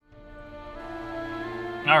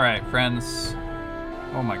Alright, friends.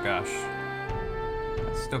 Oh my gosh.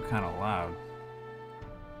 That's still kind of loud.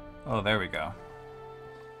 Oh, there we go.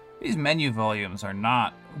 These menu volumes are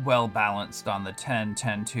not well balanced on the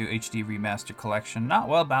 10.10.2 HD Remaster Collection. Not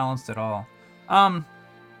well balanced at all.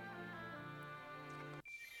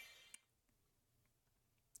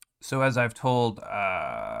 So as I've told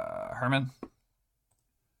Herman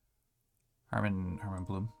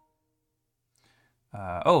Bloom.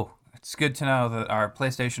 It's good to know that our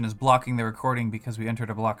PlayStation is blocking the recording because we entered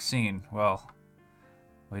a blocked scene. Well,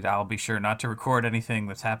 I'll be sure not to record anything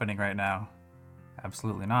that's happening right now.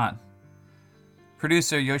 Absolutely not.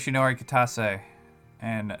 Producer Yoshinori Kitase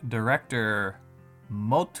and director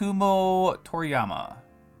Motomo Toriyama.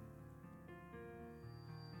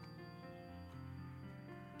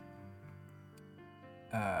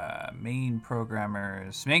 Main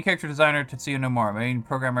programmers. Main character designer Tetsuya Nomura. Main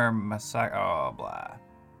programmer Masai. Oh, blah.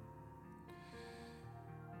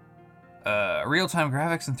 Real-time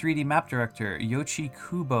graphics and 3D map director Yoichi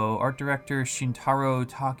Kubo. Art director Shintaro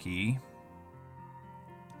Taki.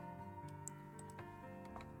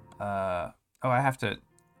 I have to...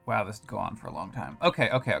 Wow, this will go on for a long time. Okay.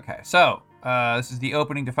 So, this is the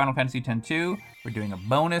opening to Final Fantasy X-2. We're doing a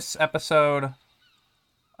bonus episode.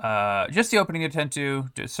 Just the opening of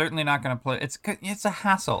 10.2. Certainly not going to play... It's a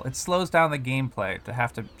hassle. It slows down the gameplay to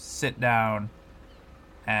have to sit down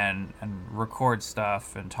and record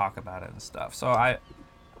stuff and talk about it and stuff. So I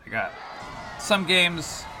got some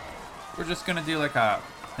games. We're just going to do like an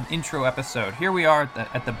intro episode. Here we are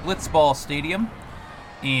at the Blitzball Stadium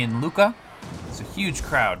in Lucca. It's a huge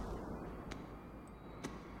crowd.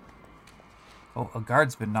 Oh, a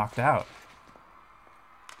guard's been knocked out.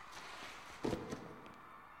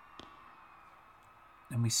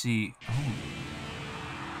 And we see...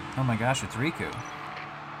 Oh my gosh, it's Riku.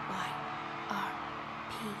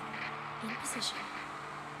 Y-R-P. In position.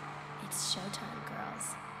 It's showtime,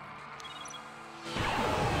 girls.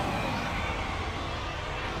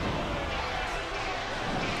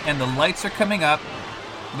 And the lights are coming up.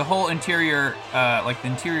 The whole interior, the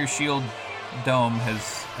interior shield dome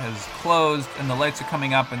has closed, and the lights are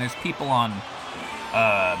coming up, and there's people on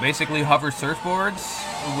basically hover surfboards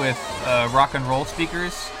with rock and roll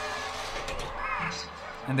speakers,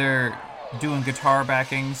 and they're doing guitar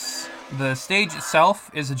backings. The stage itself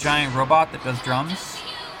is a giant robot that does drums,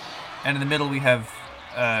 and in the middle we have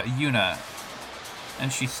Yuna,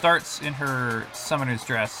 and she starts in her summoner's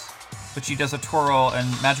dress, but she does a twirl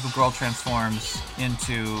and Magical Girl transforms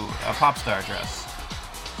into a pop star dress.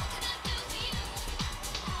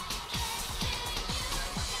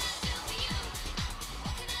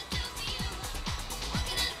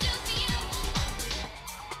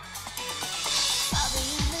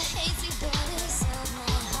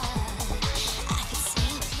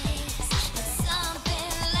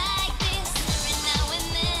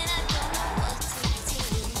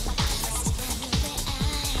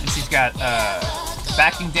 Got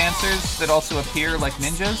backing dancers that also appear like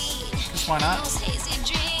ninjas. Just why not?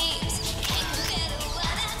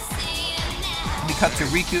 We cut to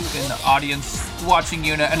Riku in the audience watching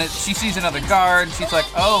Yuna, and she sees another guard. She's like,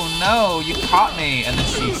 "Oh no, you caught me!" And then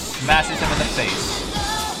she smashes him in the face.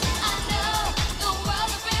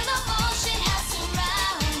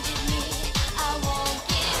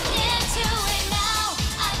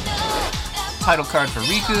 Title card for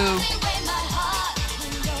Riku.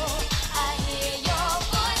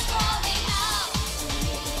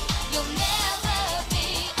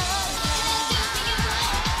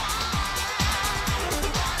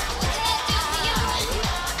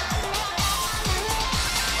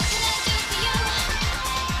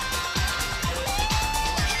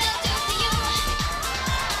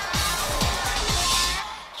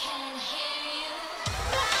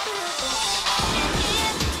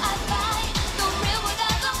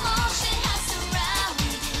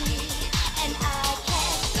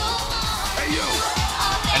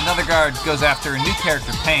 Another guard goes after a new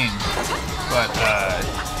character, Pain, but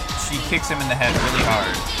she kicks him in the head really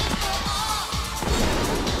hard.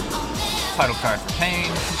 Title card for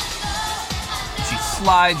Pain. She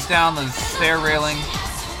slides down the stair railing,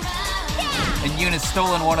 and Yuna's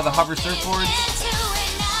stolen one of the hover surfboards.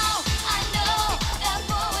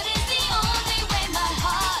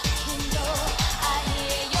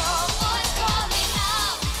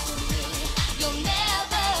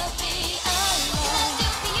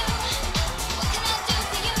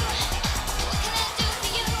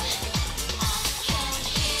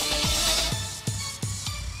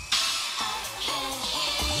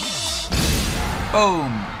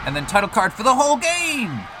 Boom! And then title card for the whole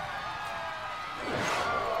game!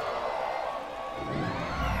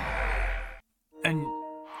 And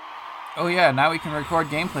Oh yeah, now we can record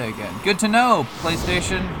gameplay again. Good to know,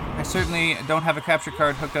 PlayStation. I certainly don't have a capture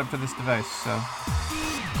card hooked up to this device, so.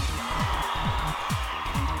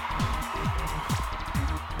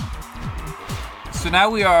 So now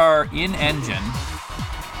we are in engine.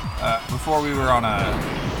 Before we were on a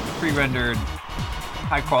pre-rendered,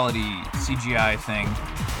 high-quality CGI thing.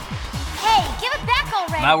 Hey, give it back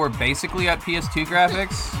already! Now we're basically at PS2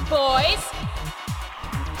 graphics. Boys,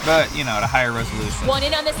 But, you know, at a higher resolution. want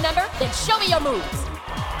in on this number? Then show me your moves.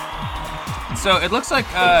 So it looks like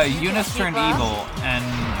Eunice turned evil, and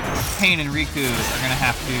Pain and Riku are gonna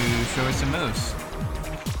have to show us some moves.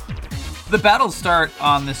 The battle start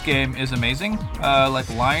on this game is amazing. Like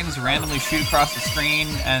lines randomly shoot across the screen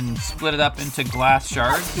and split it up into glass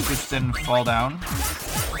shards, which then fall down.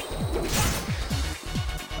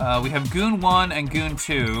 We have Goon 1 and Goon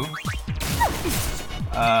 2.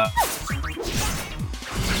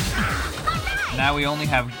 Now we only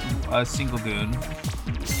have a single Goon.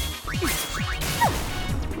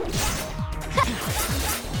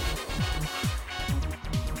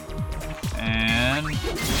 And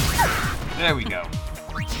there we go.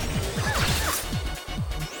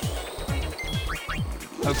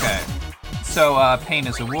 Okay. So Pain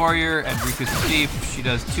is a warrior and Riku's a thief. She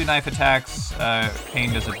does 2 knife attacks.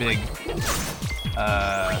 Pain does a big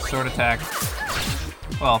sword attack.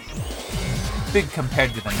 Well, big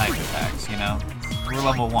compared to the knife attacks, you know? We're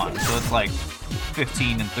level 1, so it's like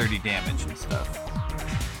 15 and 30 damage and stuff.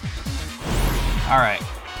 Alright.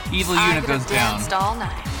 Evil unit goes down. All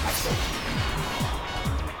night.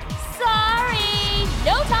 Sorry,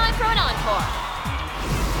 no time for an encore.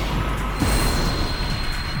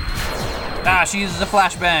 Ah, she uses a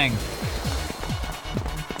flashbang.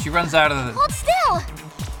 She runs out of the... Hold still!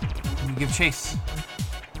 You give chase.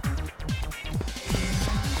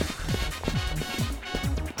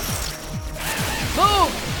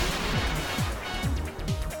 Move!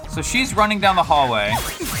 So she's running down the hallway,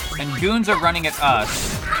 and goons are running at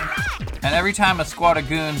us. And every time a squad of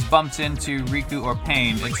goons bumps into Riku or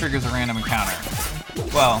Pain, it triggers a random encounter.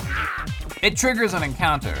 Well, it triggers an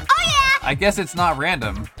encounter. Oh yeah! I guess it's not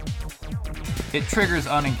random. It triggers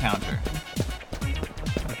an encounter.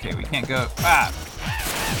 Okay, we can't go... Ah!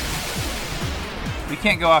 We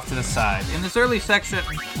can't go off to the side. In this early section...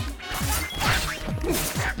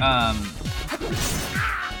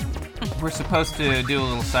 we're supposed to do a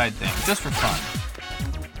little side thing, just for fun.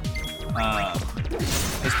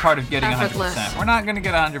 As part of getting 100%. We're not gonna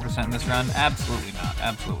get 100% in this run. Absolutely not.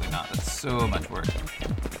 Absolutely not. That's so much work.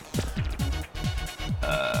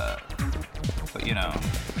 But you know,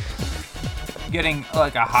 getting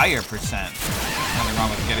like a higher percent. Nothing wrong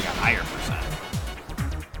with getting a higher percent.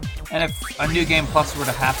 And if a new game plus were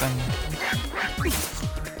to happen,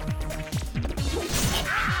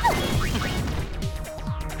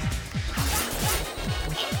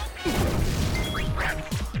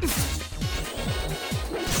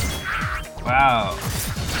 wow.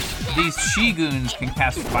 These Shi-goons can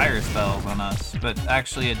cast fire spells on us, but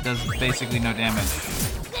actually it does basically no damage.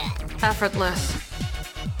 Effortless.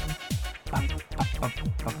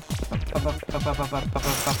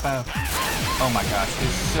 Oh my gosh,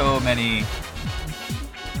 there's so many.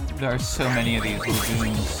 There are so many of these little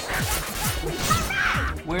goons.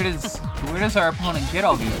 Where does our opponent get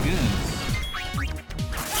all these goons?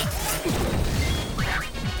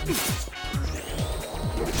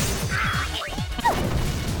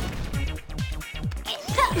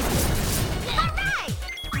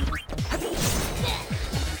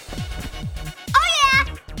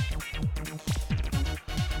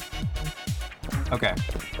 Okay.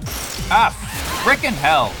 Ah, frickin'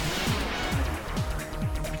 hell.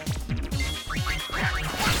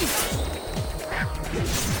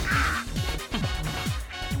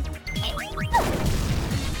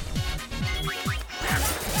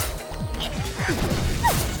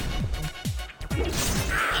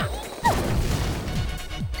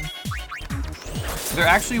 They're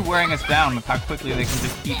actually wearing us down with how quickly they can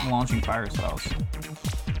just keep launching fire spells.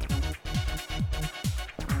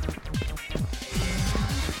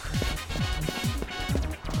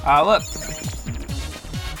 Look.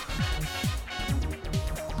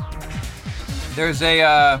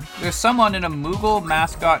 There's someone in a Moogle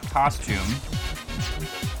mascot costume.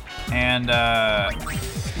 And,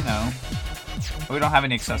 you know, we don't have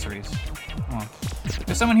any accessories. Oh.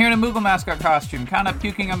 There's someone here in a Moogle mascot costume, kind of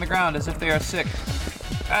puking on the ground as if they are sick.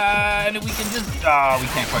 And we can just, we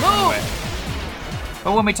can't quite run away.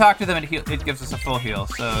 But when we talk to them, it gives us a full heal,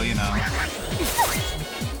 so, you know.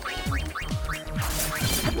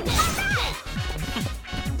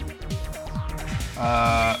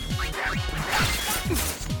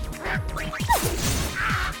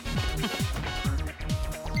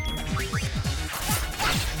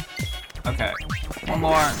 Okay, one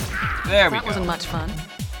more. There we go. That wasn't much fun.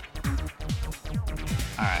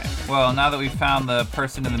 Alright, well, now that we've found the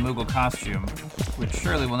person in the Moogle costume, which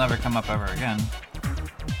surely will never come up ever again,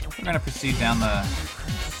 we're gonna proceed down the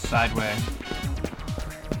sideway.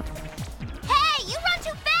 Hey, you run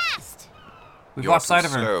too fast! We've You're lost sight too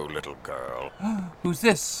of her. slow, little girl. Who's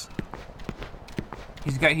this?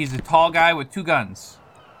 He's a tall guy with 2 guns.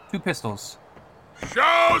 2 pistols.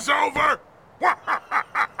 Show's over!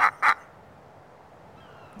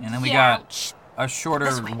 And then we got a shorter,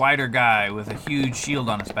 wider guy with a huge shield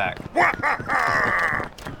on his back.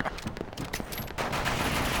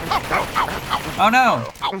 Oh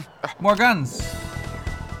no! More guns!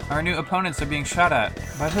 Our new opponents are being shot at.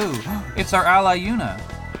 By who? It's our ally Yuna.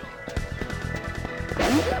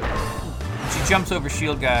 She jumps over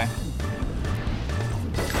shield guy.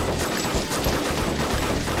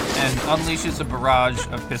 And unleashes a barrage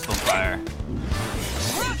of pistol fire.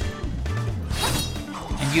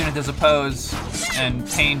 And Yuna does a pose, and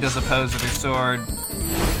Pain does a pose with her sword,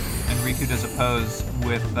 and Riku does a pose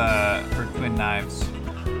with her twin knives.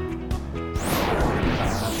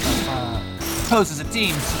 Pose as a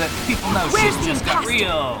team so that people know shit just got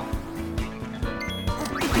real.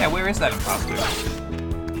 Yeah, where is that imposter?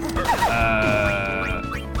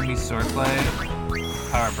 Maybe swordplay?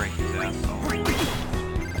 Power break his asshole.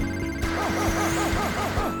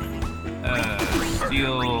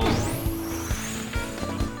 Steel.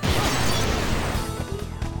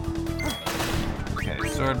 Okay,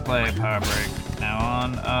 swordplay, power break. Now on,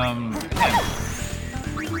 him.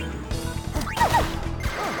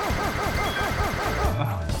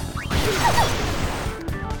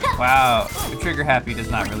 Wow, the trigger happy does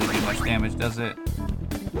not really do much damage, does it?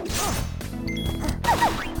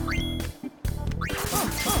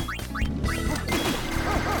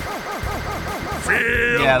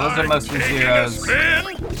 Yeah, those are mostly zeros.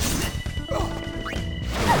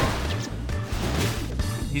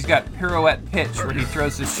 He's got pirouette pitch where he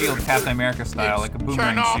throws his shield Captain America style, like a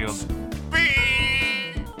boomerang shield.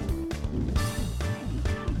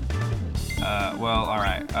 Well,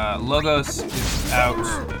 alright. Logos is out,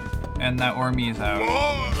 and that Ormy is out.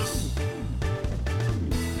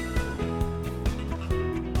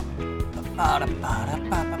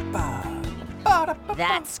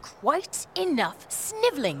 That's quite enough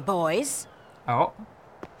sniveling, boys. Oh.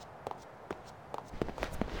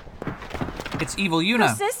 It's evil Yuna.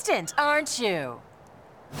 Persistent, aren't you?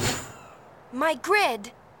 My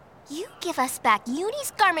grid. You give us back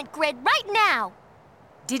Uni's garment grid right now.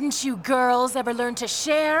 Didn't you girls ever learn to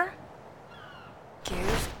share?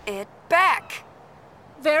 Give it back.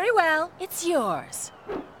 Very well, it's yours.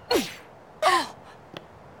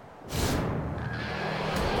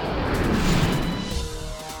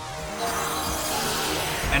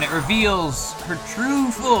 And it reveals her true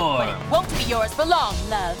form. But it won't be yours for long,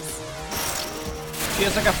 loves. She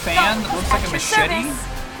has like a fan that looks like a At your machete. service.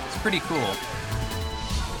 It's pretty cool.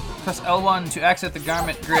 Press L1 to exit the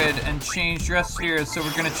garment grid and change dress spheres. So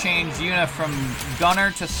we're gonna change Yuna from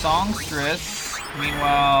gunner to songstress.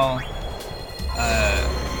 Meanwhile,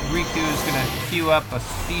 Riku's gonna queue up a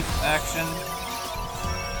thief action.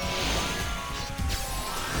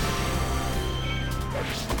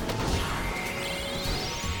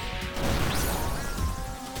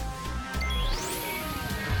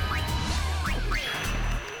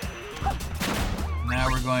 Now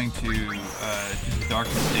we're going to do the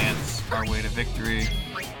Darkness Dance, our way to victory.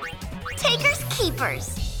 Takers,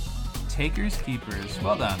 keepers. Takers, keepers.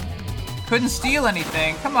 Well done. Couldn't steal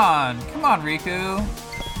anything. Come on, Riku.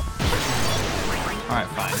 All right,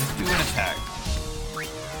 fine. Let's do an attack.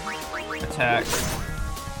 Attack.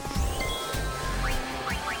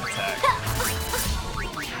 Attack.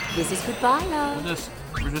 This is goodbye, love.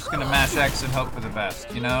 We're just gonna mash X and hope for the best.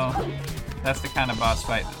 You know, that's the kind of boss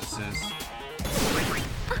fight that this is.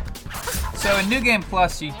 So in New Game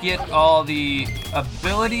Plus, you get all the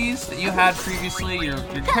abilities that you had previously. Your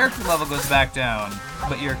character level goes back down,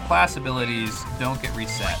 but your class abilities don't get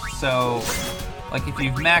reset. So, like if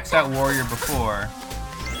you've maxed out Warrior before,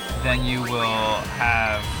 then you will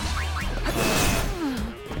have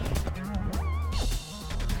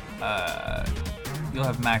you'll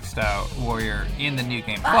have maxed out Warrior in the New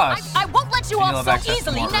Game Plus. I won't let you and you'll off have so access to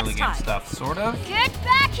easily more next early game time. stuff, sort of, Get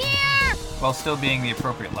back here! while still being the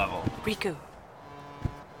appropriate level. Riku.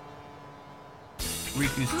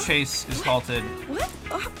 Riku's chase is halted, What?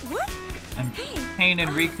 What? and Pain and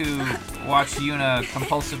Riku watch Yuna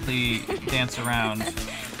compulsively dance around.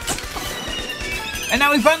 And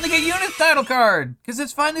now we finally get Yuna's title card, because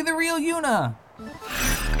it's finally the real Yuna.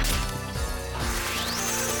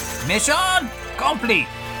 Mission complete.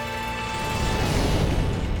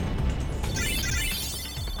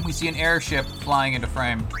 We see an airship flying into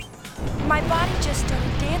frame. My body just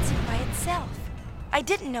started dancing by itself. I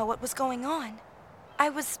didn't know what was going on. I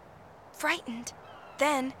was frightened.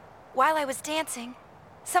 Then, while I was dancing,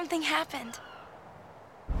 something happened.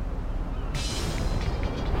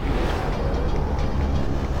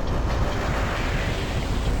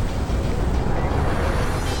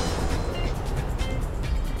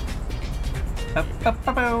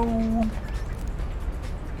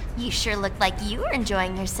 You sure looked like you were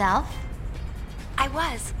enjoying yourself. I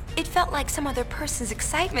was. It felt like some other person's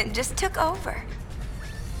excitement just took over.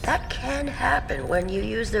 That can happen when you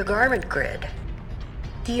use the garment grid.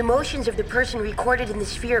 The emotions of the person recorded in the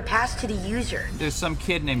sphere pass to the user. There's some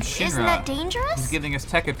kid named Shinra. Isn't that dangerous? Who's giving us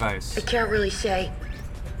tech advice. I can't really say.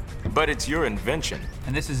 But it's your invention.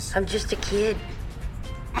 And this is... I'm just a kid.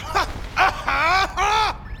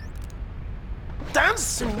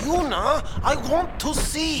 Dance, Yuna. I want to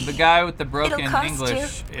see. The guy with the broken It'll cost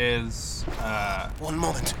English is, One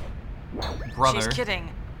moment. brother. She's kidding.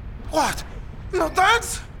 What? No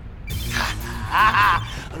dance?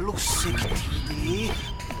 Lusikti.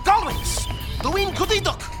 Gollings. Doing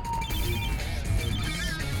kudidok.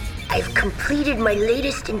 I've completed my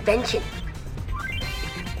latest invention.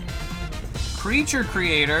 Creature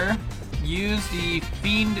Creator used the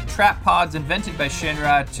fiend trap pods invented by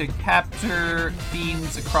Shinra to capture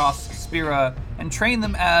fiends across Spira and train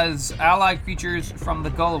them as allied creatures from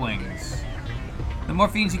the Gullwings. The more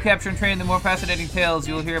fiends you capture and train, the more fascinating tales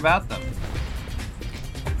you will hear about them.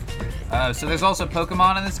 So there's also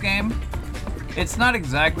Pokemon in this game. It's not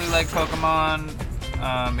exactly like Pokemon,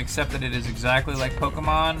 except that it is exactly like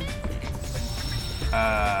Pokemon.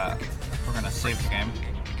 We're gonna save the game.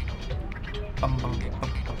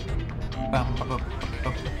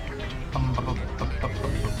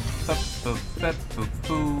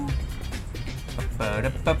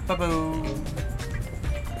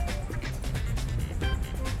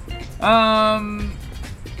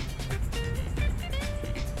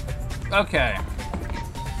 Okay.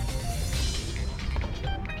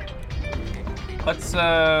 Let's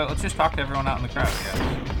just talk to everyone out in the crowd,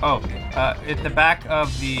 yeah. Oh, at the back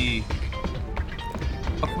of the...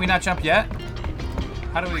 Oh, can we not jump yet?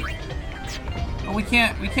 How do we... Oh, we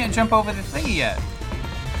can't jump over the thingy yet.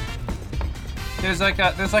 There's like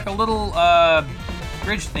a little,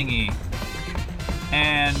 bridge thingy.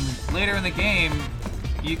 And later in the game,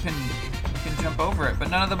 you can jump over it, but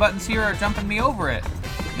none of the buttons here are jumping me over it.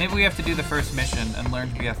 Maybe we have to do the first mission and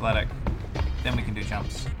learn to be athletic. Then we can do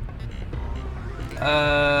jumps.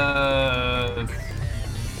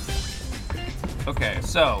 Okay,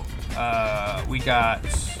 so, we got,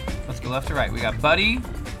 let's go left to right. We got Buddy,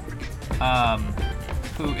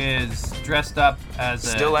 who is dressed up as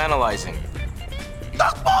Still analyzing.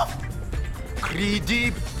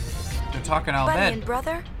 Kridib. They're talking all Buddy bed. and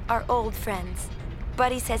brother are old friends.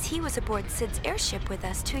 Buddy says he was aboard Sid's airship with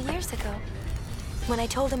us 2 years ago. When I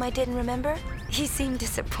told him I didn't remember, he seemed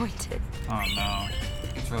disappointed. Oh no,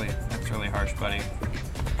 that's really harsh, Buddy.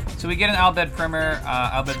 So we get an Albed Primer.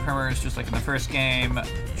 Albed Primer is just like in the first game,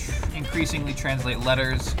 increasingly translate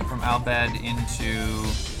letters from Albed into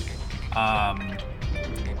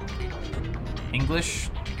English,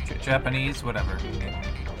 Japanese, whatever.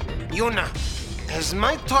 Yuna, has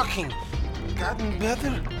my talking gotten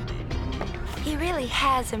better? He really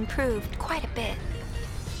has improved quite a bit.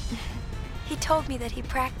 He told me that he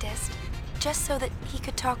practiced, just so that he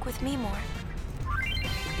could talk with me more.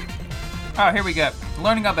 Oh, here we go.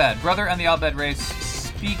 Learning Albed. Brother and the Albed race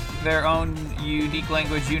speak their own unique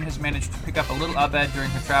language. Yoon has managed to pick up a little Albed during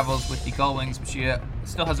her travels with the Gullwings, but she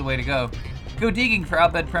still has a way to go. Go digging for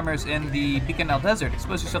Albed primers in the Bikanel Desert.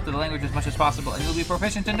 Expose yourself to the language as much as possible, and you'll be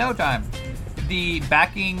proficient in no time. The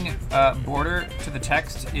backing border to the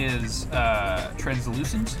text is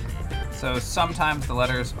translucent, so sometimes the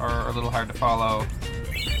letters are a little hard to follow.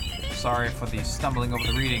 Sorry for the stumbling over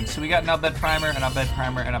the reading. So we got an Albed Primer, an Albed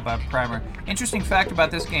Primer, and an Albed Primer. Interesting fact about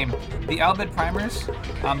this game, the Albed Primers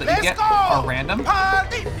that you get are random.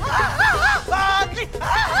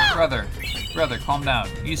 Brother, calm down.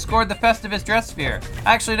 You scored the Festivus dress sphere.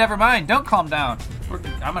 Actually, never mind. Don't calm down.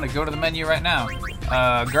 I'm gonna go to the menu right now.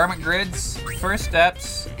 Garment grids, first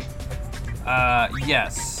steps.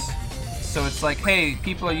 Yes. So it's like, hey,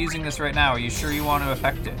 people are using this right now. Are you sure you want to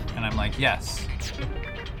affect it? And I'm like, yes.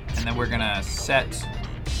 And then we're gonna set.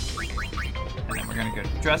 And then we're gonna go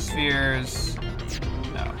to dress spheres.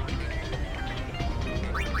 No.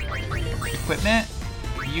 Equipment.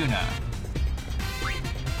 Yuna.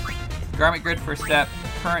 Garment grid first step.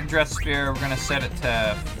 Current dress sphere. We're gonna set it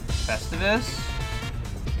to Festivus.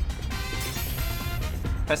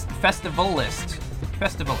 Festivalist.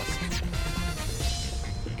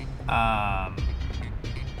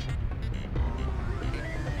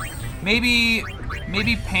 Maybe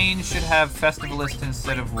Pain should have Festivalist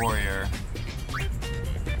instead of Warrior.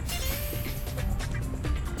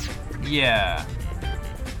 Yeah.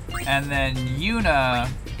 And then Yuna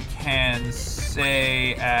can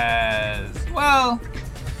say as well.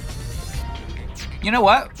 You know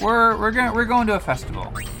what? We're going to a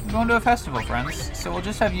festival. We're going to a festival, friends. So we'll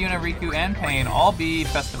just have Yuna, Riku, and Pain all be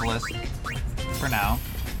Festivalists for now,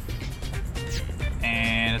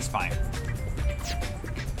 and it's fine.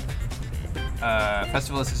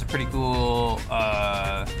 Festivalist is a pretty cool.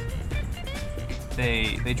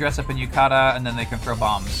 They dress up in yukata and then they can throw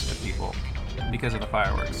bombs at people because of the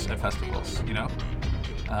fireworks at festivals. You know.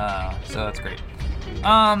 So that's great.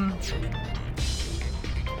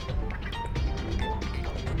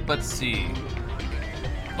 Let's see.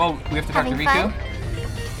 Oh, we have to talk to Having Riku? fun?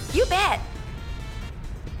 You bet.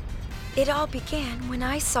 It all began when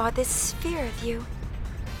I saw this sphere of you.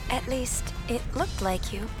 At least, it looked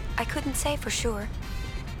like you. I couldn't say for sure.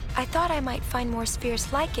 I thought I might find more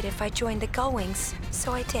spheres like it if I joined the Gullwings,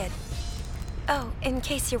 so I did. Oh, in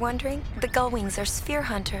case you're wondering, the Gullwings are sphere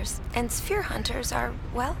hunters, and sphere hunters are,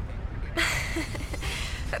 well,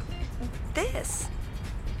 this.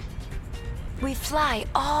 We fly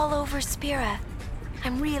all over Spira.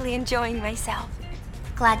 I'm really enjoying myself.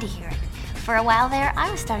 Glad to hear it. For a while there,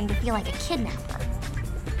 I was starting to feel like a kidnapper.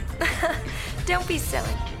 Don't be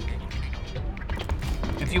silly.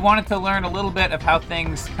 If you wanted to learn a little bit of how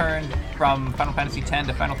things turned from Final Fantasy X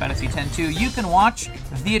to Final Fantasy X-2, you can watch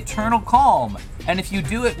The Eternal Calm. And if you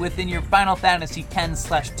do it within your Final Fantasy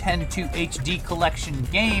X/X-2 HD collection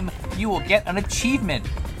game, you will get an achievement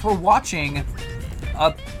for watching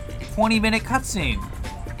a 20-minute cutscene.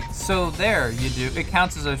 So there you do. It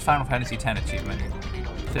counts as a Final Fantasy X achievement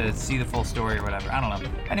to see the full story or whatever. I don't know.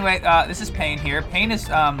 Anyway, this is Pain here. Pain is,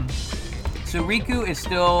 so Riku is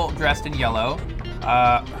still dressed in yellow.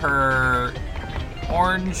 Her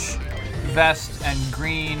orange vest and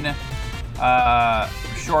green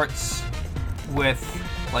shorts with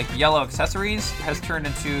like yellow accessories has turned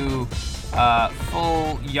into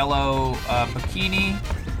full yellow bikini,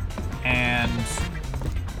 and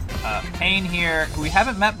Pain here, who we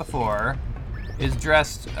haven't met before, is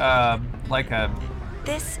dressed like a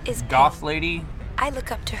This is goth Pip. lady. I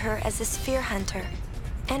look up to her as a sphere hunter,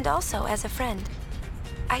 and also as a friend.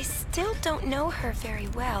 I still don't know her very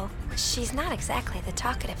well. She's not exactly the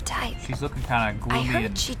talkative type. She's looking kind of I gloomy, heard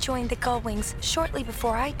and she joined the Gullwings shortly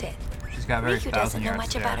before I did. she's got very Riku doesn't know 1,000-yard much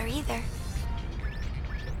stare. about her either.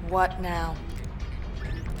 What now?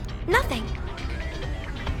 Nothing.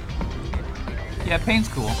 Yeah, Pain's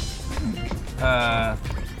cool.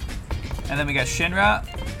 And then we got Shinra.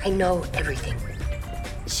 I know everything.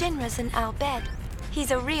 Shinra's an Al Bhed.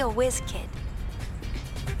 He's a real whiz kid.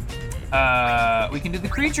 We can do the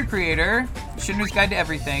Creature Creator, Shinra's Guide to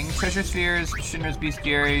Everything, Treasure Spheres, Shinra's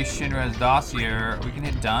Bestiary, Shinra's Dossier. We can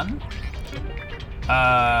hit done.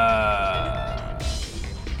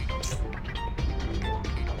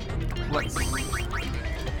 Let's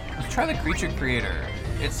try the Creature Creator.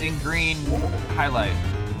 It's in green highlight.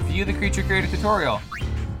 View the Creature Creator tutorial.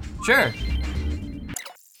 Sure.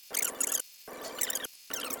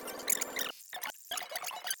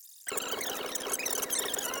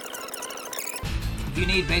 If you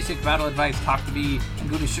need basic battle advice, talk to me and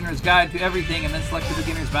go to Shinra's Guide to Everything and then select the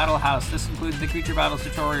beginner's battle house. This includes the Creature Battles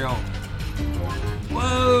tutorial.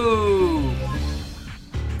 Whoa!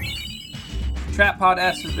 Trap Pod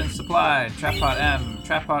S has been supplied. Trap Pod M,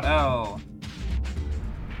 Trap Pod L.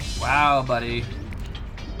 Wow, buddy.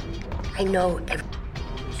 I know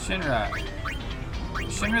Shinra.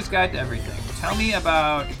 Shinra's Guide to Everything. Tell me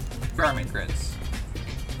about garment grids.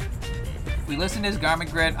 If we listen to his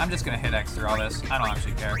garment grid, I'm just gonna hit X through all this. I don't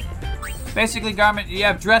actually care. Basically, garment, you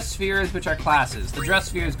have dress spheres, which are classes. The dress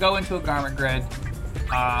spheres go into a garment grid.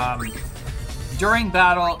 During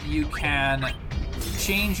battle, you can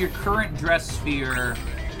change your current dress sphere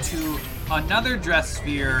to another dress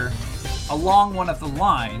sphere along one of the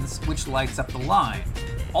lines, which lights up the line.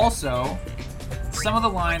 Also, some of the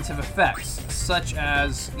lines have effects, such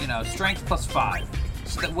as, strength +5,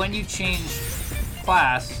 so that when you change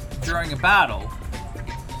class during a battle,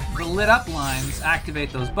 the lit up lines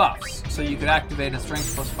activate those buffs, so you could activate a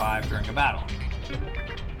strength +5 during a battle.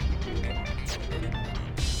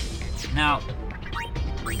 Now,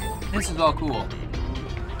 this is all cool.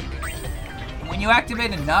 When you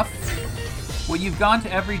activate enough, when you've gone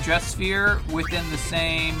to every dress sphere within the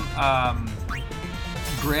same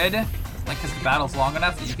grid, because the battle's long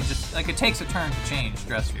enough that you can just, it takes a turn to change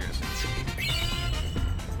dress spheres.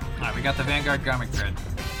 Alright, we got the Vanguard garment grid.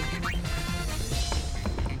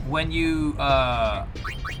 When you,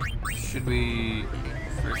 should we,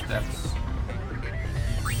 first steps.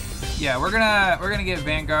 Yeah, we're gonna get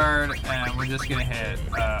Vanguard, and we're just gonna hit,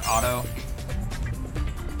 auto.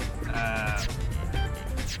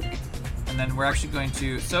 And then we're actually going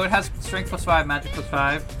to, so it has strength +5, magic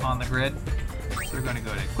 +5 on the grid. So we're gonna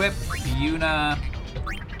go to equip, Yuna,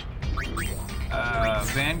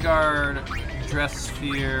 Vanguard, Dress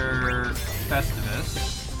Sphere, Festivus,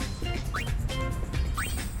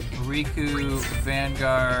 Riku,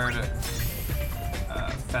 Vanguard,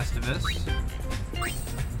 Festivus,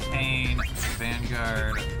 Pain,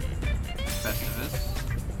 Vanguard, Festivus.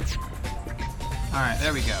 Alright,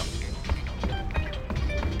 there we go.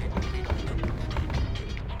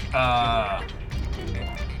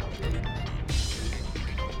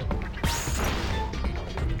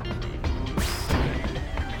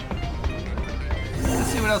 Let's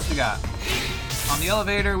see what else we got. On the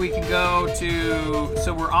elevator, we can go to,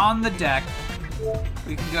 so we're on the deck.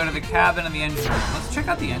 We can go to the cabin and the engine room. Let's check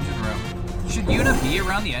out the engine room. Should Yuna be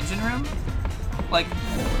around the engine room? Like,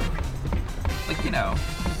 you know,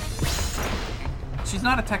 she's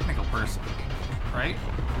not a technical person, right?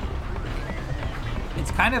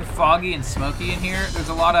 It's kind of foggy and smoky in here. There's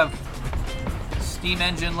a lot of steam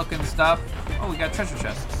engine looking stuff. Oh, we got treasure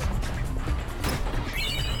chests.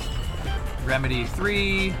 Remedy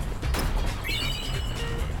 3.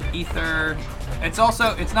 Ether. It's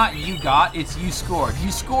also, it's not you got, it's you scored. You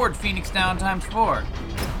scored Phoenix Down ×4.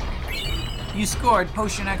 You scored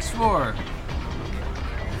Potion X4.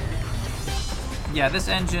 Yeah, this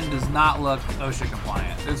engine does not look OSHA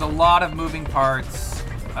compliant. There's a lot of moving parts.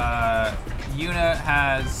 Yuna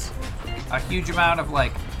has a huge amount of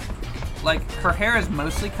like her hair is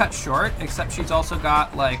mostly cut short, except she's also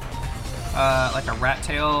got like a rat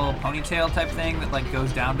tail, ponytail type thing that like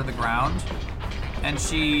goes down to the ground. And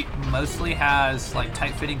she mostly has like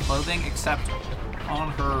tight-fitting clothing, except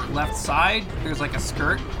on her left side, there's like a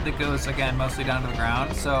skirt that goes again mostly down to the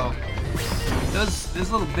ground. So those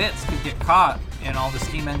little bits could get caught in all the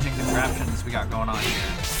steam engine contraptions we got going on here.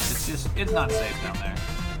 It's not safe down there.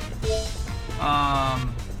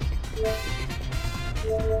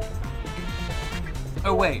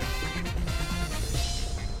 Oh wait.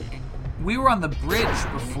 We were on the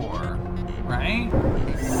bridge before, right?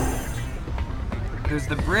 There's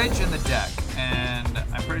the bridge and the deck, and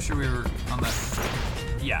I'm pretty sure we were on the...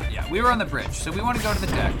 Yeah, we were on the bridge, so we want to go to the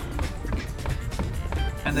deck.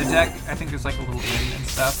 And the deck, I think there's like a little inn and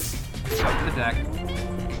stuff. Go to the deck.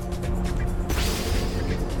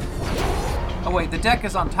 Oh wait, the deck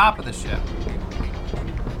is on top of the ship.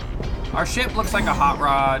 Our ship looks like a hot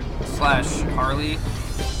rod / Harley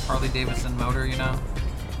Davidson motor, you know?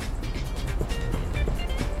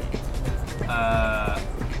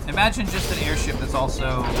 Imagine just an airship that's also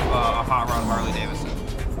a hot rod Harley Davidson.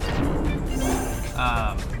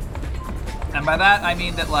 And by that, I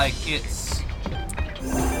mean that like it's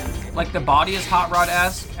like the body is hot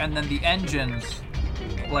rod-esque, and then the engines,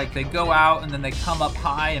 like they go out and then they come up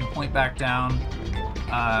high and point back down,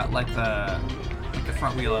 like the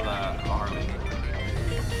front wheel of a Harley.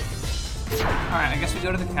 All right, I guess we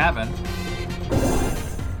go to the cabin.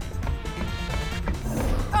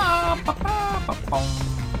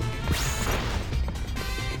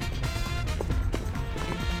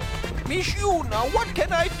 Miss Yuna, what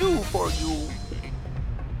can I do for you?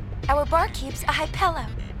 Our barkeep's a Hypello.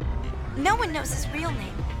 No one knows his real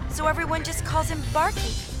name, so everyone just calls him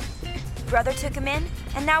Barkeep. Brother took him in,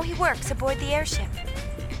 and now he works aboard the airship.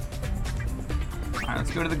 All right,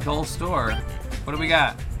 let's go to the gold store. What do we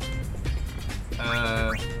got?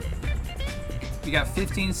 We got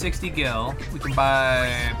 1560 gil. We can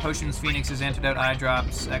buy potions, phoenixes, antidote, eye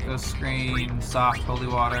drops, echo screen, soft holy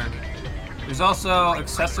water. There's also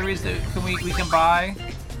accessories that we can buy,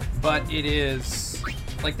 but it is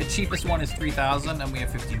like the cheapest one is 3,000 and we have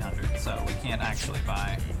 1,500, so we can't actually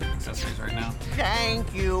buy accessories right now.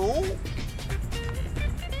 Thank you.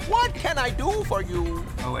 What can I do for you?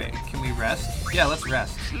 Oh wait, can we rest? Yeah, let's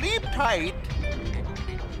rest. Sleep tight.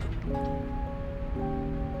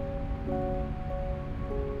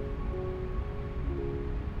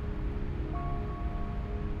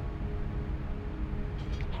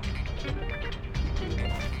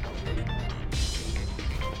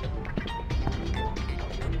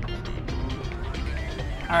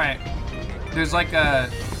 All right, there's like a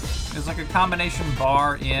combination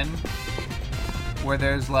bar in where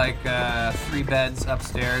there's like 3 beds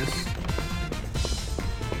upstairs.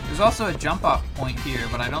 There's also a jump off point here,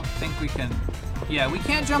 but I don't think we can. Yeah, we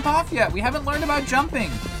can't jump off yet. We haven't learned about jumping.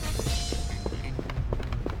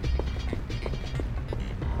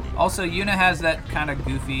 Also, Yuna has that kind of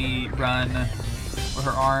goofy run where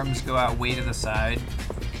her arms go out way to the side,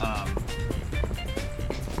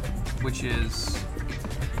 which is...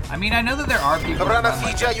 I mean, I know that there are people who run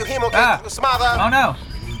like that. Oh no!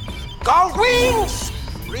 Gold Wings!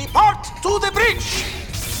 Report to the bridge!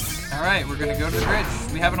 Alright, we're gonna go to the bridge.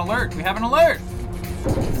 We have an alert! We have an alert!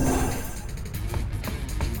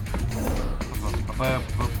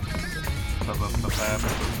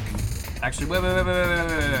 Actually, wait.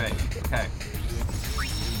 Okay.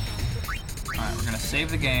 Alright, we're gonna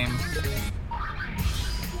save the game.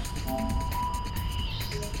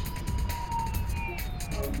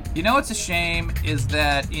 You know what's a shame is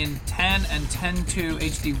that in 10 and 10.2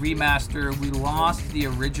 HD Remaster, we lost the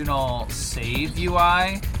original save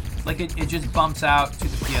UI. Like, it just bumps out to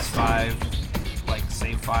the PS5, like,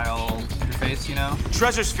 save file interface, you know?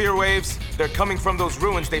 Treasure sphere waves. They're coming from those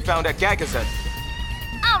ruins they found at Gagazet.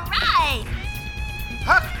 All right!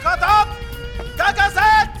 Cut up!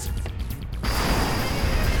 Gagazet!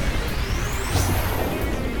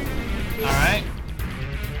 Alright.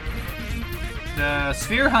 The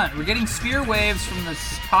sphere hunt. We're getting sphere waves from the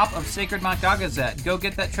top of Sacred Mount Gagazet. Go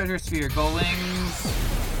get that treasure sphere, Golings.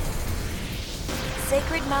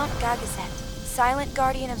 Sacred Mount Gagazet, silent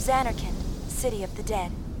guardian of Xanarkand, city of the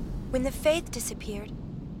dead. When the faith disappeared,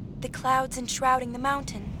 the clouds enshrouding the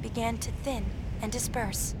mountain began to thin and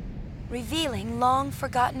disperse, revealing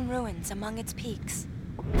long-forgotten ruins among its peaks.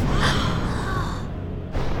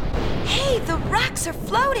 Hey, the rocks are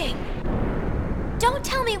floating! Don't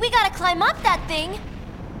tell me we gotta climb up that thing!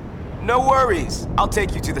 No worries. I'll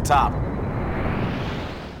take you to the top.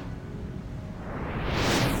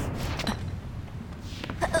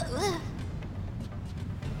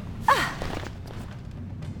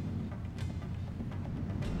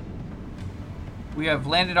 We have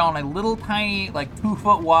landed on a little tiny, like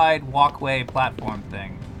 2-foot wide walkway platform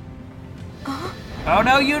thing. Oh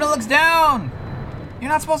no, Yuna looks down!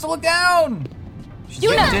 You're not supposed to look down! She's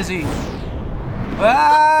getting dizzy.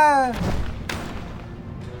 Ah!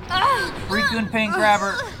 Riku and Pain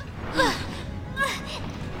grabber.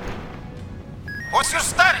 What's your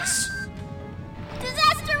status?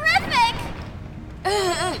 Disasterific!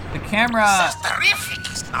 The camera...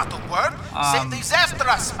 Terrific is not a word. Say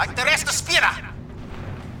disastrous, like the rest of Spira.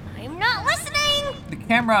 I'm not listening! The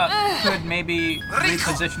camera could maybe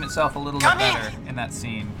reposition itself a little bit better in that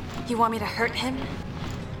scene. You want me to hurt him?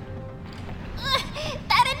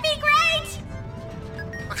 That'd be great!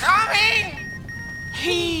 Coming!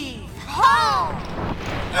 Heave! Ho!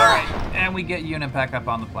 Alright, and we get Yuna back up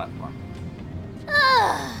on the platform.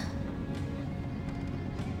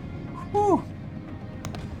 Whew.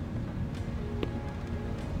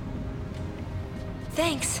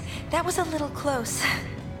 Thanks. That was a little close.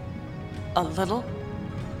 A little?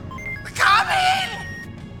 Coming!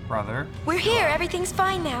 Brother. We're here. Everything's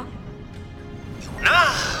fine now.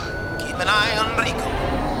 Now, keep an eye on Rico.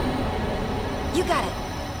 You got it.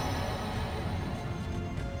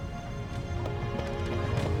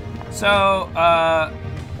 So,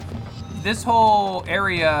 this whole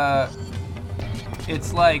area,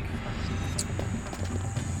 it's like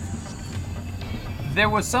there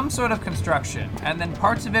was some sort of construction, and then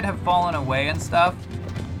parts of it have fallen away and stuff.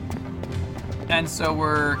 And so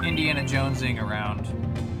we're Indiana Jonesing around.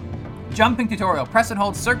 Jumping tutorial. Press and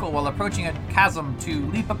hold circle while approaching a chasm to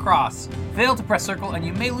leap across. Fail to press circle and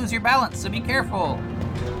you may lose your balance, so be careful.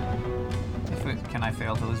 Can I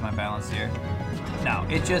fail to lose my balance here? No,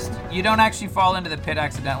 it just, you don't actually fall into the pit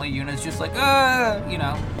accidentally. Yuna's just like, you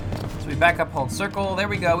know. So we back up, hold circle. There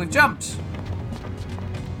we go, we've jumped.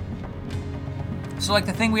 So like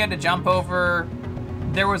the thing we had to jump over,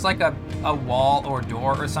 there was like a wall or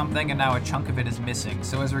door or something, and now a chunk of it is missing.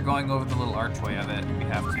 So as we're going over the little archway of it, we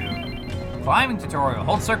have to. Climbing tutorial.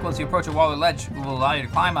 Hold circle as you approach a wall or ledge. It will allow you to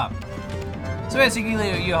climb up. So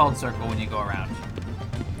basically, you hold circle when you go around.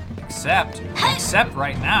 Except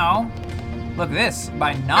right now, look at this.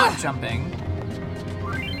 By not jumping.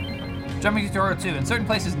 Jumping tutorial 2. In certain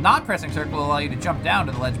places, not pressing circle will allow you to jump down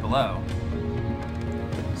to the ledge below.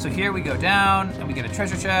 So here we go down, and we get a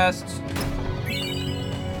treasure chest.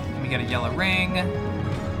 And we get a yellow ring.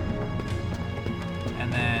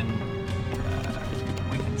 And then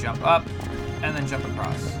we can jump up, and then jump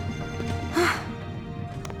across.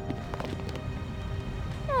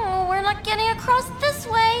 Oh, we're not getting across this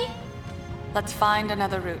way. Let's find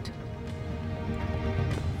another route.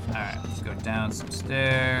 Alright, let's go down some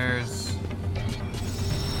stairs.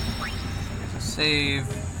 There's a save.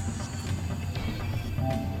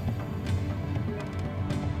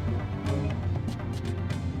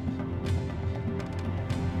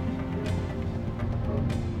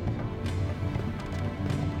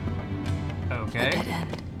 Okay. A dead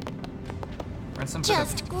end. We're in some sort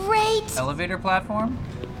Just great. of elevator platform.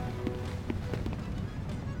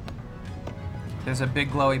 There's a big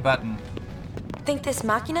glowy button. Think this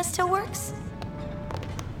machina still works?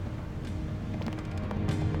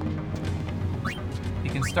 You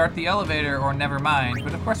can start the elevator or never mind,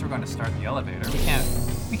 but of course we're going to start the elevator.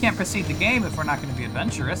 We can't proceed the game if we're not going to be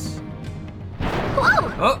adventurous.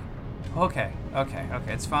 Whoa! Oh! Okay,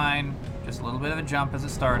 it's fine. Just a little bit of a jump as it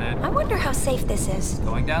started. I wonder how safe this is.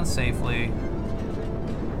 Going down safely.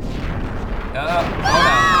 Oh no.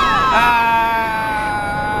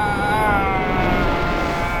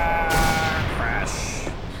 Crash.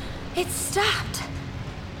 It stopped.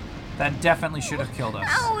 That definitely should have killed us.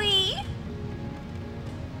 Owie!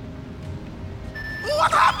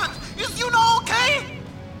 What happened? Is Yuna okay?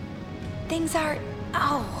 Things are,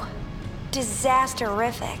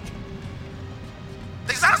 disasterific.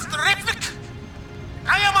 Disasterific!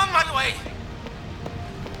 I am on my way.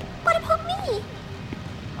 What about me?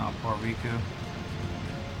 Oh, poor Riku.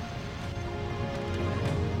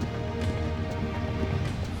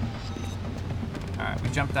 Alright, we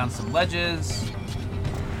jump down some ledges.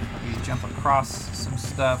 We jump across some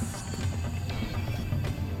stuff.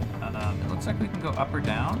 It looks like we can go up or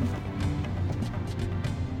down.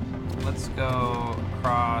 Let's go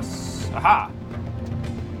across. Aha!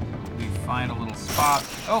 We find a little spot.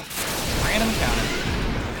 Oh! Random encounter.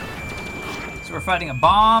 So we're fighting a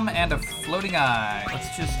bomb and a floating eye.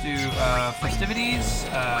 Let's just do festivities,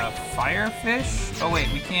 firefish. Oh wait,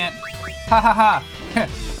 we can't. Ha ha ha!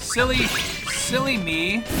 Silly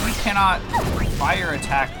me. We cannot fire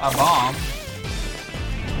attack a bomb.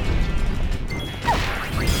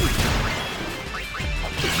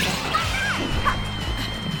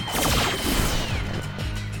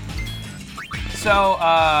 So,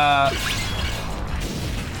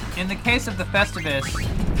 in the case of the Festivus,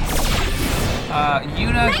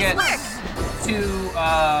 Yuna gets two,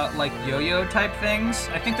 like, yo-yo type things.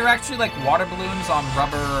 I think they're actually like water balloons on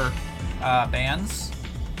rubber bands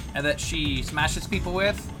and that she smashes people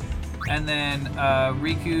with. And then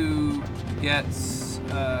Riku gets,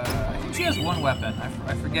 I think she has one weapon.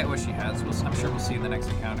 I forget what she has. I'm sure we'll see in the next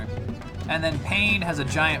encounter. And then Pain has a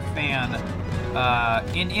giant fan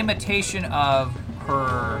in imitation of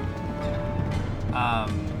her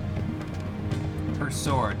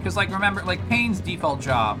sword. Because, like, remember, like, Pain's default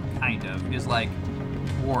job, kind of, is, like,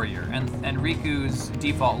 warrior. And Riku's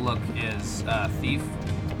default look is thief,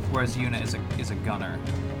 whereas Yuna is a gunner.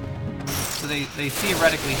 So they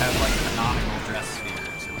theoretically have, like, canonical dress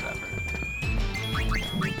spheres or whatever.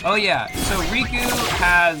 Oh, yeah. So Riku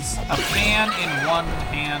has a fan in one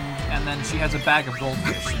hand, and then she has a bag of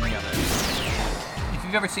goldfish in the other. If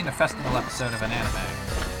you've ever seen a festival episode of an anime.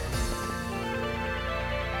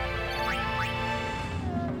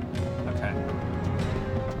 Okay.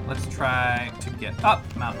 Let's try to get up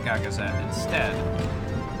Mount Gagazet instead.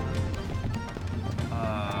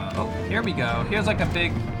 Oh, here we go. Here's like a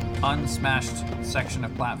big unsmashed section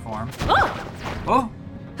of platform. Oh!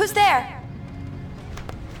 Who's there?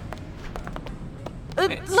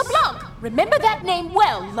 LeBlanc, remember that name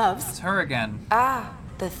well, loves. It's her again. Ah,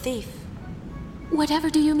 the thief. Whatever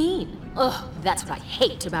do you mean? Ugh, that's what I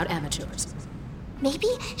hate about amateurs. Maybe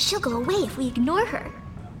she'll go away if we ignore her.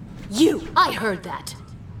 I heard that.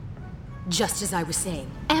 Just as I was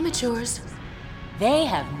saying, amateurs, they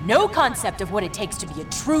have no concept of what it takes to be a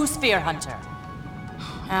true sphere hunter.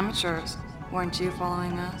 Amateurs, weren't you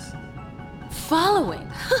following us? Following?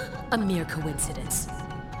 A mere coincidence.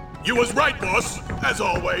 You was right, boss, as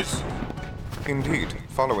always. Indeed,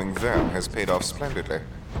 following them has paid off splendidly.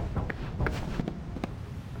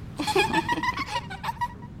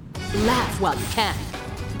 Laugh while you can.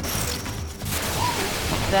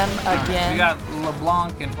 Them again? We got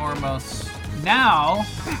LeBlanc and Ormos. Now,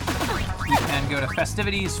 we can go to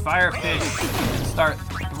festivities, firefish, and start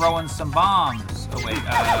throwing some bombs. Oh wait,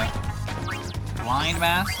 blind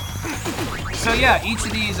mask? So yeah, each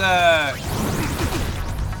of these,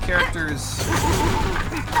 characters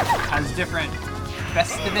has different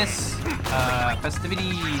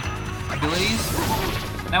festivity abilities.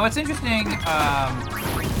 Now what's interesting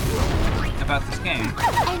about this game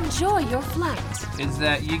Enjoy your flight. is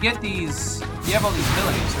that you get these, you have all these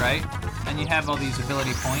abilities, right? And you have all these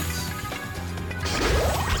ability points.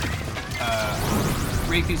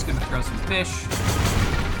 Riku's gonna throw some fish.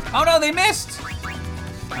 Oh no, they missed!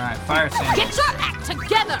 Alright, fire sandals. Get your act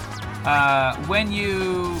together! When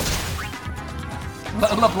you...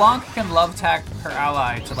 LeBlanc can love tag her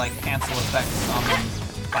ally to like cancel effects on them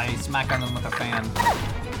by smacking them with a fan.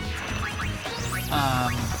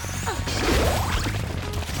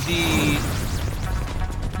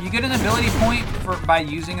 You get an ability point by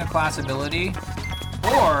using a class ability,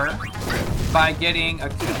 or by getting a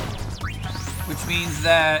kill, which means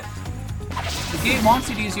that the game wants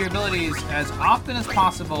you to use your abilities as often as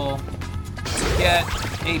possible to get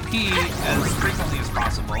AP as frequently as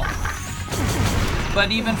possible.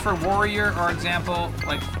 But even for warrior, or example,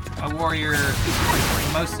 like a warrior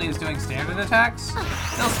mostly is doing standard attacks,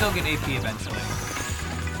 they'll still get AP eventually.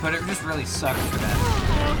 But it just really sucks for them.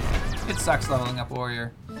 It sucks leveling up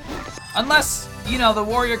warrior. Unless, you know, the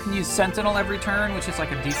warrior can use sentinel every turn, which is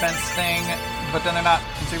like a defense thing, but then they're not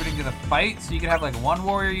contributing to the fight, so you could have like one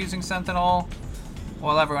warrior using sentinel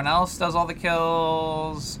while everyone else does all the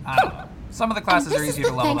kills. I don't know. Some of the classes are easier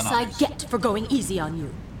to level than others. This is the thanks I get for going easy on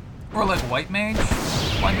you. Or like white mage.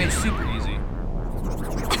 White mage super easy.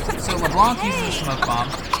 So LeBlanc uses a smoke bomb.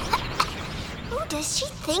 Who does she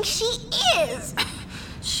think she is?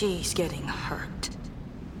 She's getting hurt.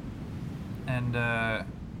 And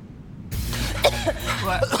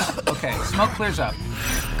okay, smoke clears up.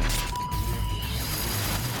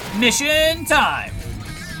 Mission time!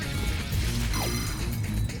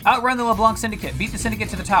 Outrun the LeBlanc Syndicate. Beat the Syndicate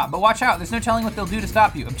to the top. But watch out, there's no telling what they'll do to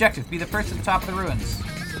stop you. Objective, be the first at the top of the ruins.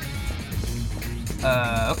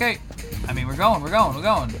 Okay. I mean, we're going. We're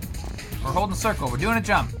holding a circle. We're doing a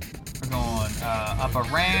jump. We're going up a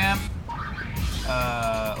ramp.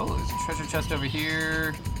 Oh, there's a treasure chest over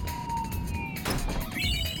here.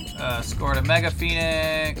 Scored a Mega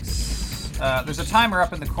Phoenix. There's a timer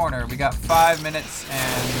up in the corner. We got 5 minutes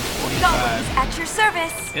and 45. Golems at your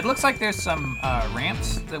service. It looks like there's some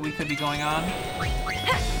ramps that we could be going on.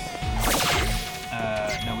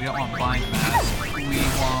 No, we don't want Blind Mask. We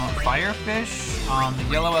want Firefish on the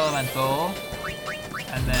yellow elemental,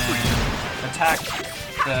 and then attack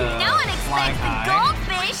the No one flying expects eye. the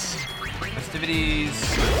goldfish. Festivities.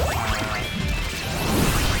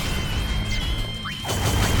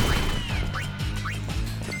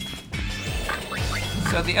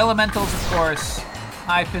 So the elementals, of course,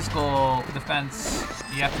 high physical defense.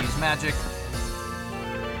 You have to use magic.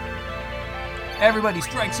 Everybody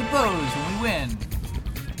strikes a pose when we win.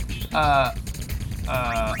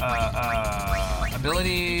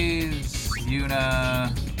 Abilities.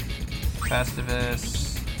 Yuna.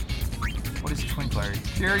 Festivus. What is Twinkler?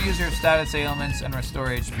 Cure user of status ailments and restore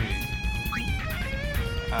HP.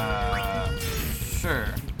 Sure.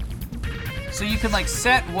 So you can like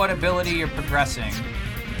set what ability you're progressing.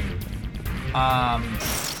 And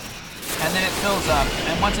then it fills up.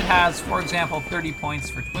 And once it has, for example, 30 points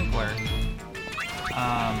for Twinkler,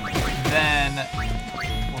 then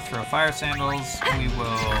we'll throw Fire Sandals. We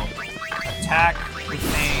will attack with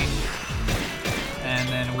Pain. And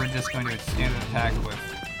then we're just going to standard attack with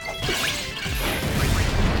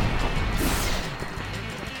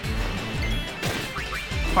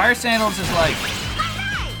Fire Sandals is like,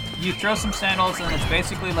 you throw some sandals and it's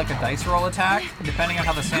basically like a dice roll attack, depending on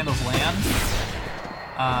how the sandals land.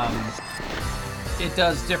 It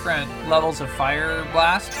does different levels of fire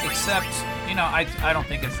blast, except, you know, I don't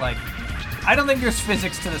think it's like, I don't think there's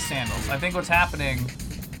physics to the sandals. I think what's happening,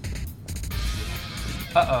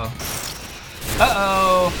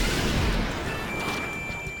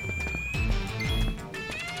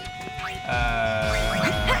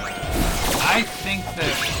 I think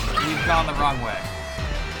that we've gone the wrong way.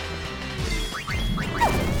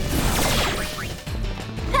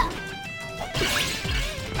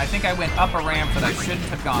 I think I went up a ramp that I shouldn't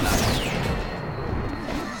have gone up.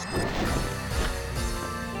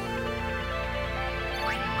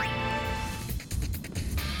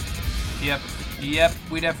 Yep,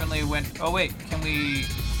 we definitely went, oh wait, can we?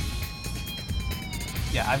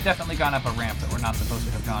 Yeah, I've definitely gone up a ramp that we're not supposed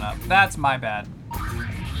to have gone up. That's my bad.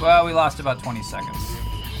 Well, we lost about 20 seconds.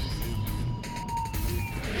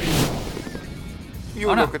 You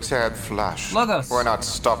look a tad flushed. Logos. Why not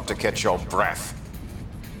stop to catch your breath?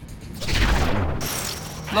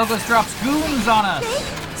 Logos drops goons on us.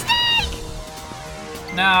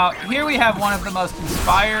 Snake! Now, here we have one of the most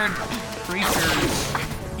inspired creatures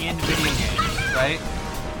in video games, right?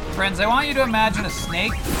 Friends, I want you to imagine a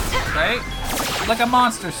snake, right? Like a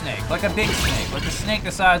monster snake, like a big snake, like a snake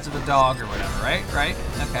the size of a dog or whatever, right? Right?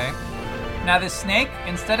 Okay. Now this snake,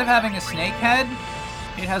 instead of having a snake head,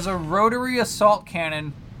 it has a rotary assault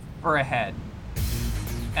cannon for a head.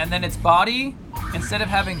 And then its body, instead of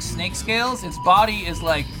having snake scales, its body is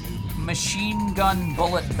like machine gun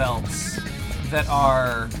bullet belts that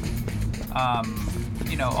are,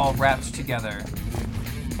 you know, all wrapped together.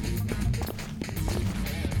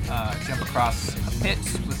 Jump across a pit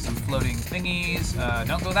with some floating thingies.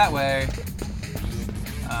 Don't go that way.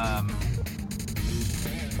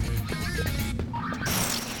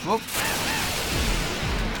 Whoop.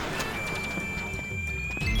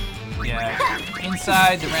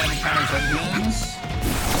 Inside, the random encounters are goons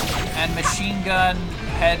and machine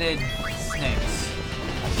gun-headed snakes.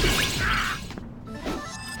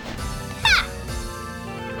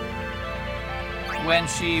 When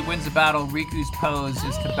she wins a battle, Riku's pose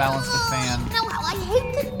is to balance the fan. No, I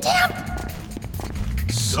hate the damp.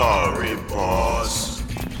 Sorry, boss.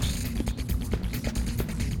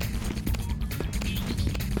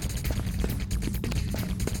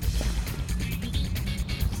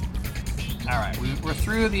 Alright, we're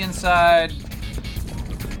through the inside,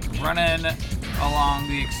 running along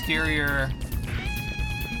the exterior.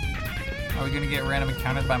 Are we gonna get random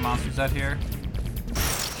encountered by monsters out here?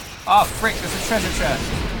 Oh, frick, there's a treasure chest.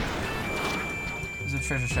 There's a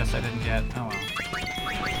treasure chest I didn't get. Oh well.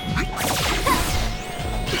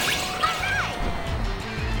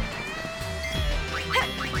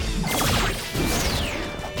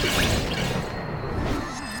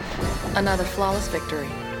 Another flawless victory.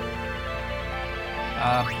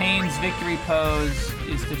 Payne's victory pose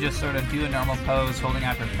is to just sort of do a normal pose, holding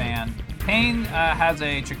out her fan. Payne has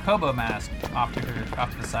a Chocobo mask off to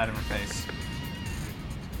the side of her face.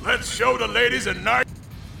 Let's show the ladies a night.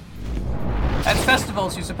 At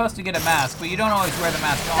festivals, you're supposed to get a mask, but you don't always wear the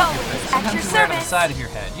mask on your face. Sometimes you wear it on the side of your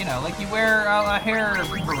head. You know, like you wear a hair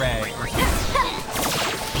beret or something.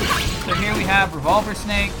 So here we have revolver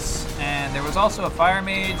snakes, and there was also a fire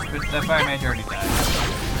mage, but that fire mage already died.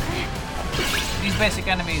 These basic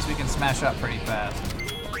enemies we can smash up pretty fast.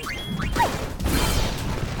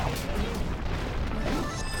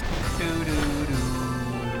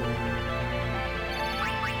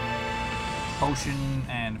 Potion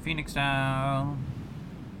and Phoenix down.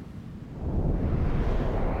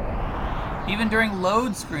 Even during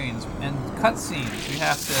load screens and cutscenes, we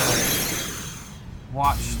have to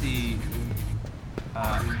watch the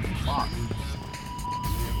clock.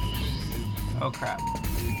 Oh crap.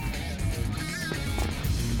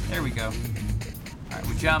 There we go. Alright,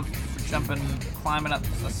 we jump. We're jumping, climbing up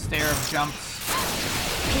a stair of jumps.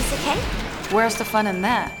 Piece of cake? Where's the fun in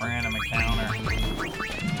that? Random encounter.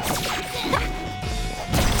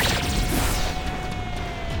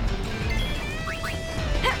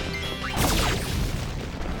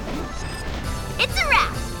 It's a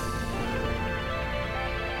wrap.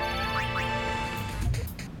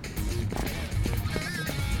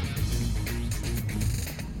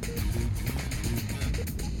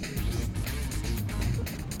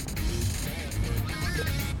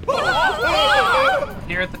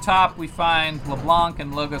 Here at the top, we find LeBlanc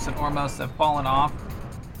and Logos and Ormos have fallen off.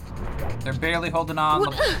 They're barely holding on.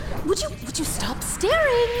 Would you stop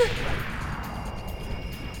staring?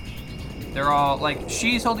 They're all, like,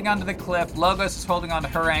 she's holding onto the cliff, Logos is holding onto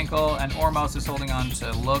her ankle, and Ormos is holding on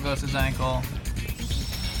to Logos' ankle.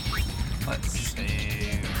 Let's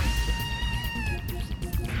see.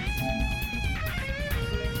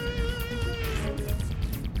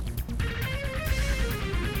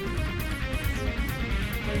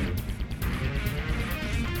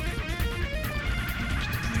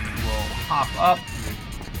 We'll hop up,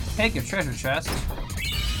 take a treasure chest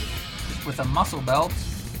with a muscle belt.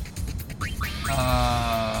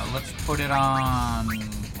 Let's put it on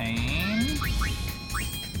Payne.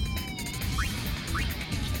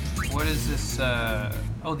 What is this?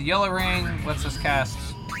 Oh, the yellow ring lets us cast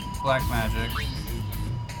black magic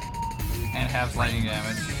and it has lightning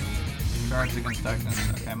damage. Guards against darkness.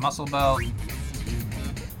 Okay, muscle belt.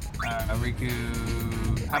 Riku.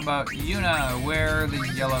 How about Yuna? Wear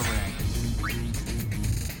the yellow ring.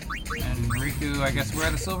 And Riku, I guess,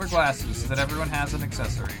 wear the silver glasses so that everyone has an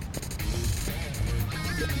accessory.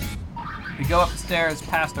 We go up the stairs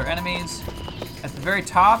past our enemies. At the very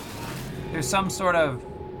top, there's some sort of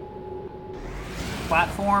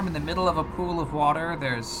platform in the middle of a pool of water.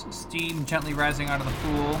 There's steam gently rising out of the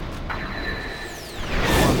pool.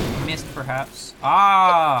 Or mist, perhaps.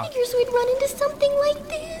 Ah! I figures we'd run into something like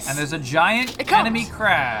this. And there's a giant enemy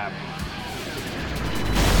crab.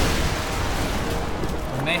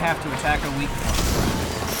 We may have to attack a weak one.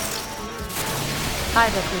 Hi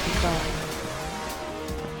there, creepy frog.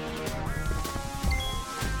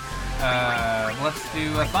 Let's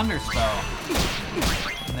do a thunder spell.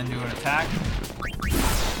 And then do an attack.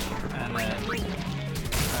 And then...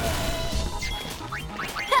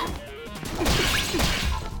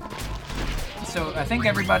 So I think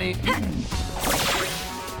everybody...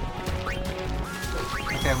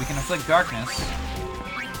 Okay, we can inflict darkness.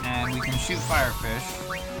 And we can shoot firefish.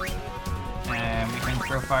 And we can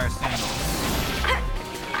throw fire sandals.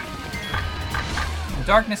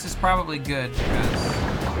 Darkness is probably good because...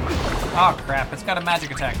 Oh crap, it's got a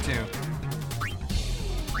magic attack too.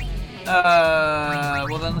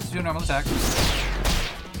 Well then let's do a normal attack.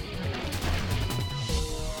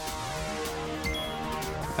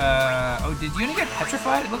 Oh, did Yuna get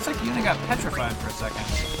petrified? It looks like Yuna got petrified for a second.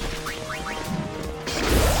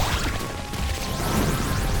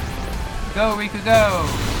 Go, Riku, go!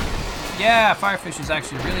 Yeah, Firefish is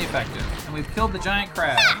actually really effective. And we've killed the giant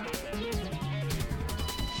crab.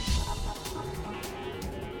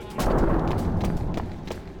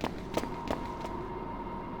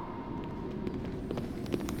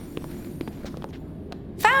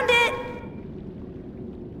 Found it!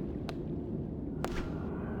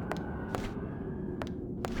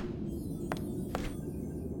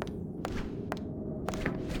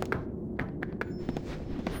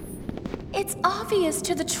 It's obvious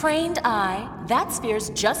to the trained eye, that sphere's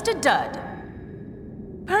just a dud.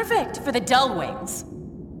 Perfect for the dull wings.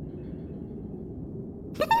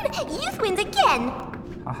 Youth wins again.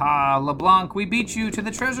 Haha, LeBlanc, we beat you to the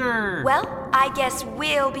treasure. Well, I guess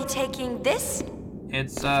we'll be taking this.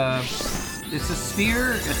 It's a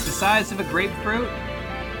sphere. It's the size of a grapefruit.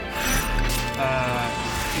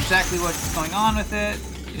 Exactly what's going on with it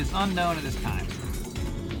is unknown at this time.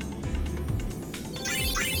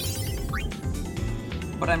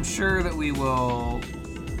 But I'm sure that we will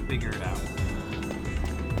figure it out.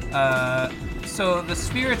 So the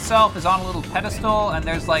sphere itself is on a little pedestal, and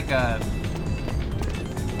there's like a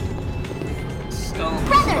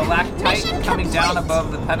stalactite coming down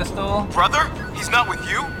above the pedestal. Brother? He's not with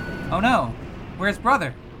you? Oh no, where's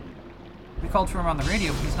brother? We called for him on the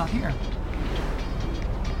radio, but he's not here.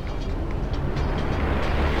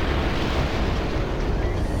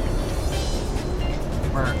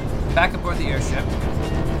 We're back aboard the airship.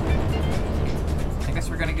 I guess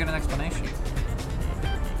we're gonna get an explanation.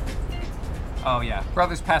 Oh yeah,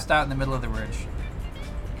 brother's passed out in the middle of the ridge.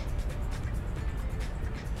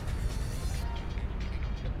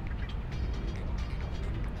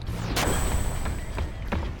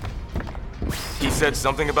 He said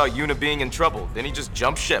something about Yuna being in trouble, then he just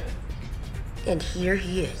jumped ship. And here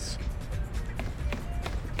he is.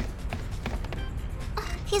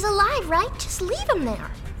 He's alive, right? Just leave him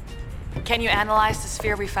there. Can you analyze the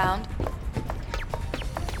sphere we found?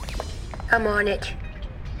 I'm on it.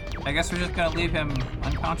 I guess we're just gonna leave him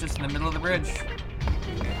unconscious in the middle of the bridge.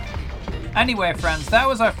 Anyway, friends, that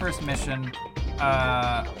was our first mission.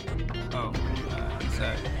 Yeah.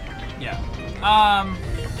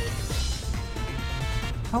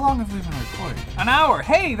 How long have we been recording? An hour!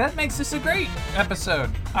 Hey, that makes this a great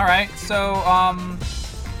episode. Alright, so,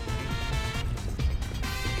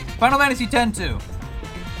 Final Fantasy X-2.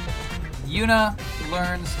 Yuna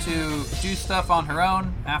learns to do stuff on her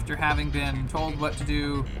own after having been told what to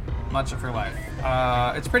do much of her life.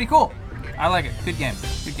 It's pretty cool. I like it. Good game.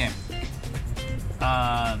 Good game.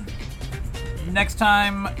 Next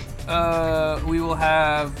time, we will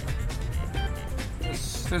have...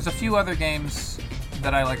 There's a few other games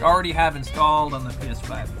that I already have installed on the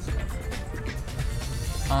PS5 and stuff.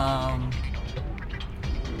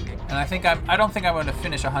 And I don't think I'm going to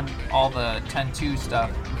finish all the 10-2 stuff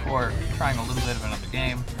before trying a little bit of another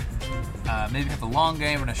game. Maybe have a long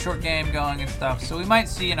game and a short game going and stuff. So we might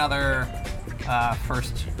see another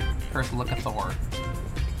first Lookathor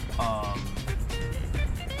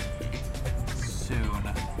soon.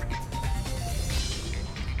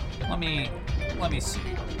 Let me see.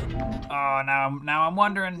 Oh, now I'm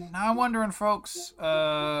wondering, folks.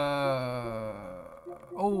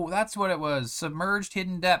 Oh, that's what it was. Submerged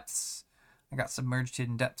Hidden Depths. I got Submerged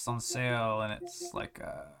Hidden Depths on sale, and it's like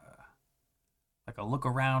a look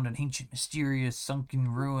around an ancient, mysterious, sunken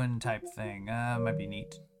ruin type thing. Might be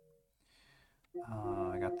neat.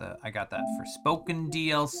 I got that for Spoken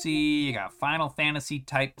DLC. You got Final Fantasy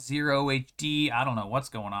Type 0 HD. I don't know what's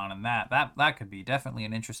going on in that. That could be definitely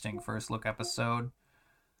an interesting first look episode.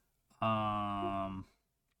 Trials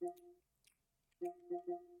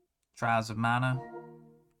of Mana.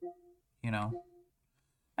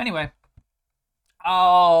 Anyway.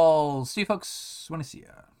 I'll see you folks when I see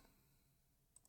ya.